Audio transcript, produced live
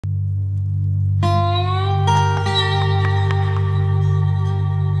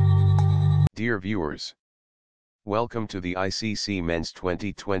Dear viewers, welcome to the ICC Men's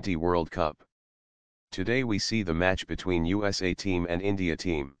 2020 World Cup. Today we see the match between USA team and India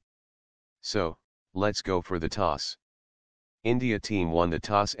team. So, let's go for the toss. India team won the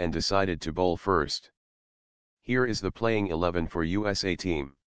toss and decided to bowl first. Here is the playing 11 for USA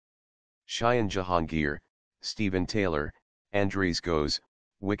team. Shayan Jahangir, Stephen Taylor, Andries Goes,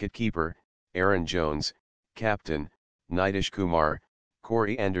 wicket-keeper, Aaron Jones, captain, Nitish Kumar,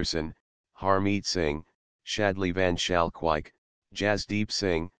 Corey Anderson, Harmeet Singh, Shadli Van Shalkwijk, Jasdeep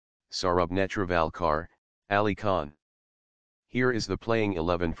Singh, Saurabh Netravalkar, Ali Khan. Here is the playing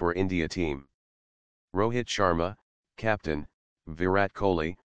 11 for India team. Rohit Sharma, captain, Virat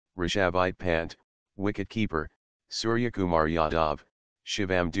Kohli, Rishabh Pant, wicket-keeper, Suryakumar Yadav,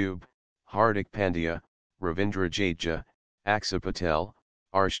 Shivam Dube, Hardik Pandya, Ravindra Jadeja, Akshar Patel,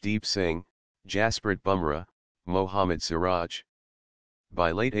 Arshdeep Singh, Jasprit Bumrah, Mohammad Siraj.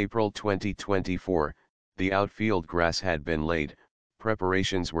 By late April 2024, the outfield grass had been laid,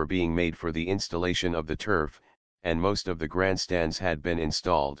 preparations were being made for the installation of the turf, and most of the grandstands had been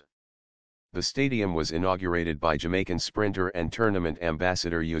installed. The stadium was inaugurated by Jamaican sprinter and tournament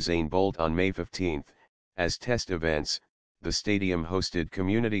ambassador Usain Bolt on May 15. As test events, the stadium hosted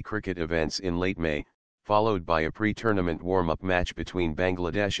community cricket events in late May, followed by a pre-tournament warm-up match between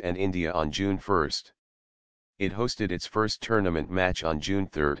Bangladesh and India on June 1. It hosted its first tournament match on June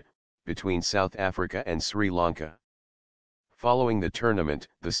 3, between South Africa and Sri Lanka. Following the tournament,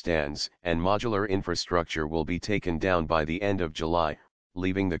 the stands and modular infrastructure will be taken down by the end of July,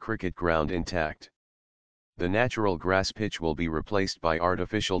 leaving the cricket ground intact. The natural grass pitch will be replaced by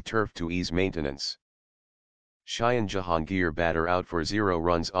artificial turf to ease maintenance. Shayan Jahangir batter out for 0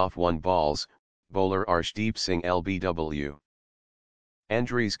 runs off 1 balls, bowler Arshdeep Singh LBW.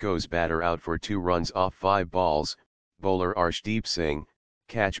 Andries Goes batter out for 2 runs off 5 balls, bowler Arshdeep Singh,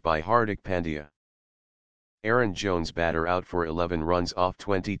 catch by Hardik Pandya. Aaron Jones batter out for 11 runs off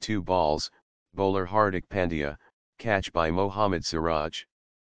 22 balls, bowler Hardik Pandya, catch by Mohammad Siraj.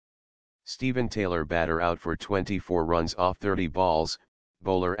 Stephen Taylor batter out for 24 runs off 30 balls,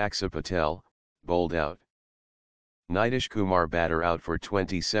 bowler Akshar Patel, bowled out. Nitish Kumar batter out for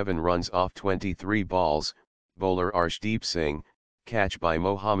 27 runs off 23 balls, bowler Arshdeep Singh, catch by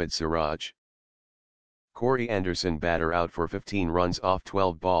Mohammad Siraj. Corey Anderson batter out for 15 runs off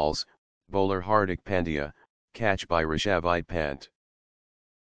 12 balls, bowler Hardik Pandya, catch by Rishabh Pant.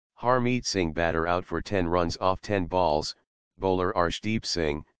 Harmeet Singh batter out for 10 runs off 10 balls, bowler Arshdeep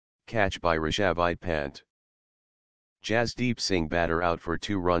Singh, catch by Rishabh Pant. Jasdeep Singh batter out for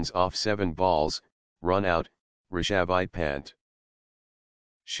 2 runs off 7 balls, run out, Rishabh Pant.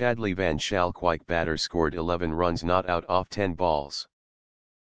 Shadli Van Shalkwijk batter scored 11 runs not out off 10 balls.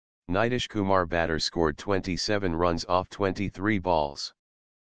 Nitish Kumar batter scored 27 runs off 23 balls.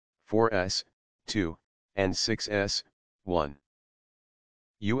 4s, 2, and 6s, 1.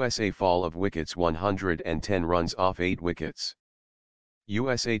 USA fall of wickets 110 runs off 8 wickets.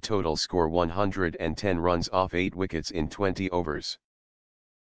 USA total score 110 runs off 8 wickets in 20 overs.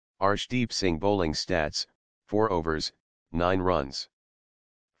 Arshdeep Singh bowling stats, 4 overs, 9 runs.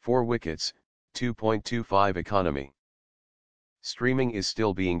 4 wickets, 2.25 economy. Streaming is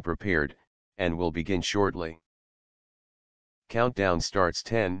still being prepared, and will begin shortly. Countdown starts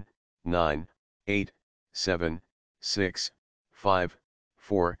 10, 9, 8, 7, 6, 5,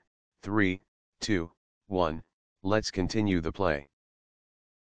 4, 3, 2, 1, let's continue the play.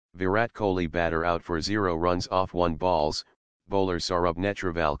 Virat Kohli batter out for 0 runs off 1 balls, bowler Saurabh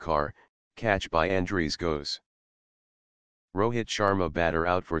Netravalkar, catch by Andries Goes. Rohit Sharma batter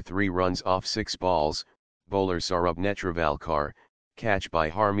out for 3 runs off 6 balls, bowler Saurabh Netravalkar, catch by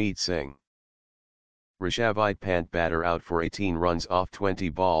Harmeet Singh. Rishabh Pant batter out for 18 runs off 20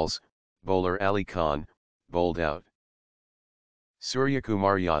 balls, bowler Ali Khan, bowled out.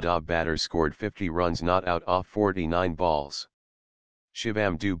 Suryakumar Yadav batter scored 50 runs not out off 49 balls.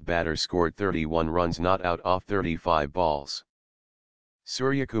 Shivam Dube batter scored 31 runs not out off 35 balls.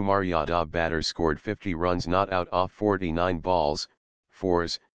 Suryakumar Yadav batter scored 50 runs not out off 49 balls,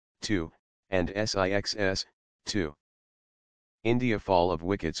 4s, 2, and sixs, 2. India fall of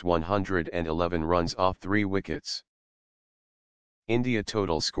wickets 111 runs off 3 wickets. India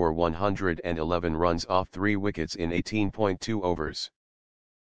total score 111 runs off 3 wickets in 18.2 overs.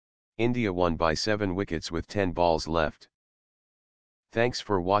 India won by 7 wickets with 10 balls left. Thanks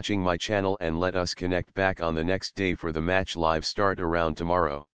for watching my channel and let us connect back on the next day for the match live start around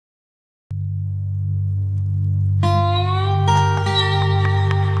tomorrow.